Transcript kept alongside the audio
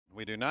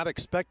We do not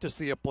expect to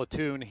see a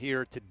platoon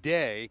here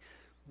today.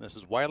 This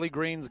is Wiley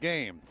Green's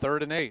game,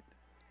 3rd and 8.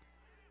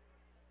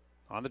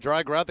 On the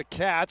dry ground, the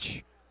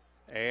catch,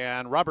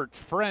 and Robert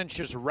French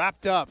is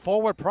wrapped up.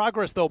 Forward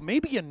progress, though,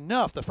 maybe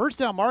enough. The first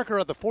down marker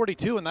at the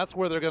 42, and that's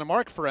where they're going to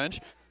mark French.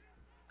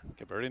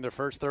 Converting their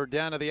first 3rd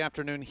down of the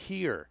afternoon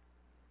here.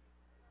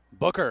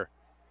 Booker,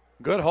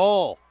 good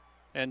hole,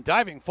 and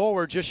diving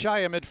forward just shy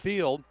of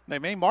midfield. They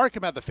may mark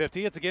him at the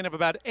 50. It's a gain of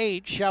about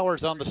 8.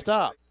 Showers on the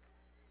stop.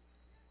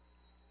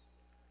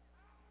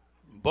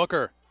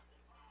 Booker,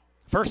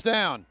 first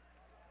down.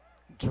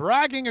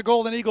 Dragging a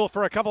Golden Eagle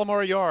for a couple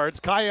more yards.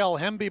 Kyle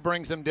Hemby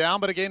brings him down,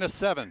 but a gain of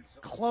 7.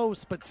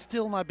 Close, but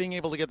still not being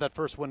able to get that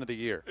first win of the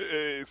year.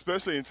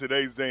 Especially in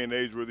today's day and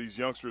age where these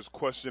youngsters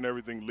question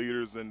everything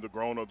leaders and the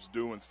grown-ups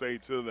do and say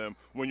to them.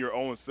 When you're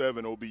 0-7,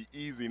 it'll be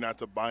easy not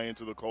to buy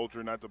into the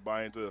culture, not to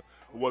buy into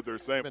what they're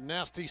saying. Been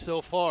nasty so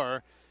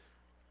far.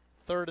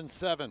 3rd and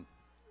 7.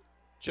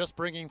 Just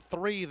bringing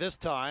 3 this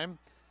time.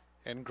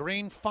 And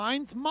Green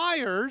finds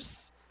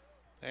Myers.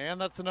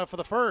 And that's enough for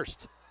the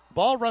first.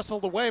 Ball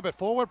wrestled away, but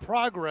forward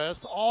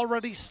progress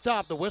already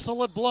stopped. The whistle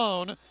had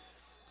blown.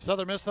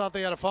 Southern Miss thought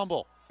they had a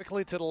fumble.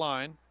 Quickly to the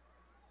line.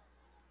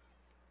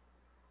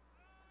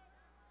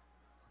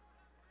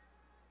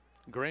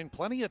 Green,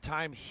 plenty of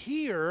time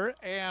here,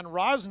 and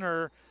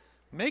Rosner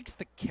makes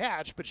the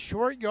catch, but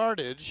short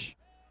yardage.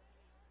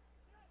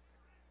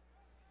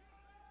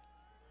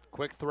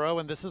 Quick throw,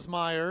 and this is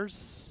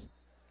Myers.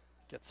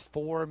 Gets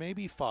 4,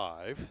 maybe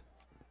 5.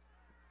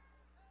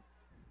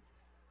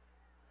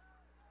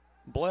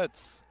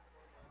 Blitz.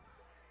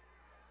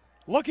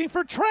 Looking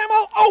for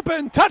Trammell,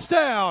 open,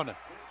 touchdown.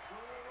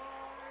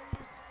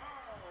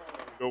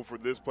 Go for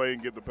this play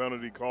and get the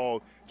penalty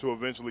called to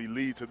eventually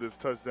lead to this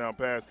touchdown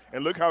pass.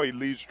 And look how he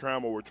leads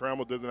Trammell, where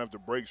Trammell doesn't have to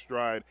break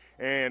stride,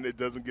 and it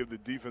doesn't give the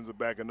defensive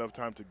back enough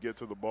time to get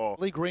to the ball.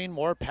 Lee Green,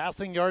 more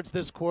passing yards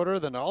this quarter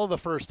than all of the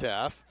first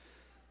half.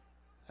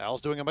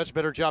 Al's doing a much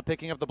better job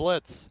picking up the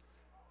blitz.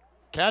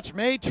 Catch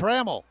made,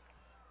 Trammell.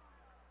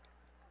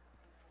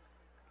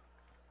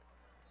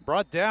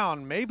 Brought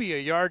down maybe a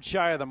yard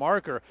shy of the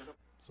marker.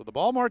 So the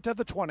ball marked at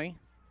the 20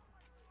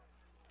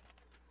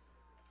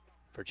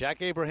 for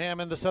Jack Abraham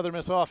and the Southern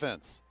Miss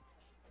offense.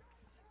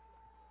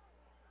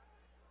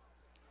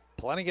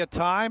 Plenty of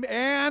time,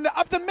 and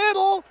up the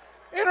middle,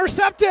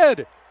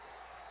 intercepted.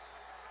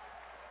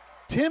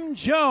 Tim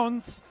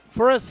Jones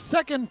for a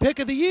 2nd pick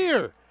of the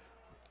year.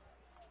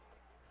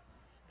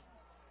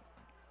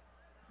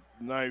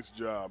 Nice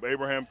job.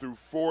 Abraham threw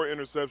 4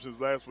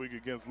 interceptions last week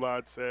against La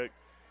Tech.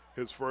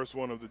 His first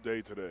one of the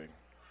day today.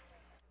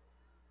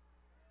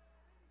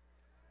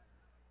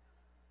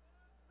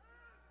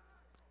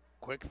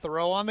 Quick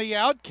throw on the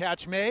out,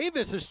 catch made.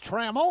 This is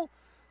Trammell.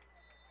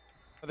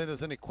 I think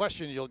there's any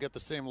question you'll get the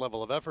same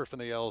level of effort from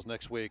the Owls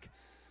next week.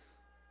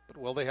 But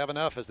will they have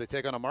enough as they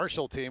take on a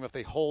Marshall team if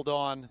they hold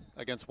on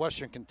against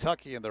Western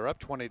Kentucky and they're up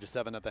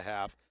 20-7 at the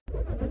half?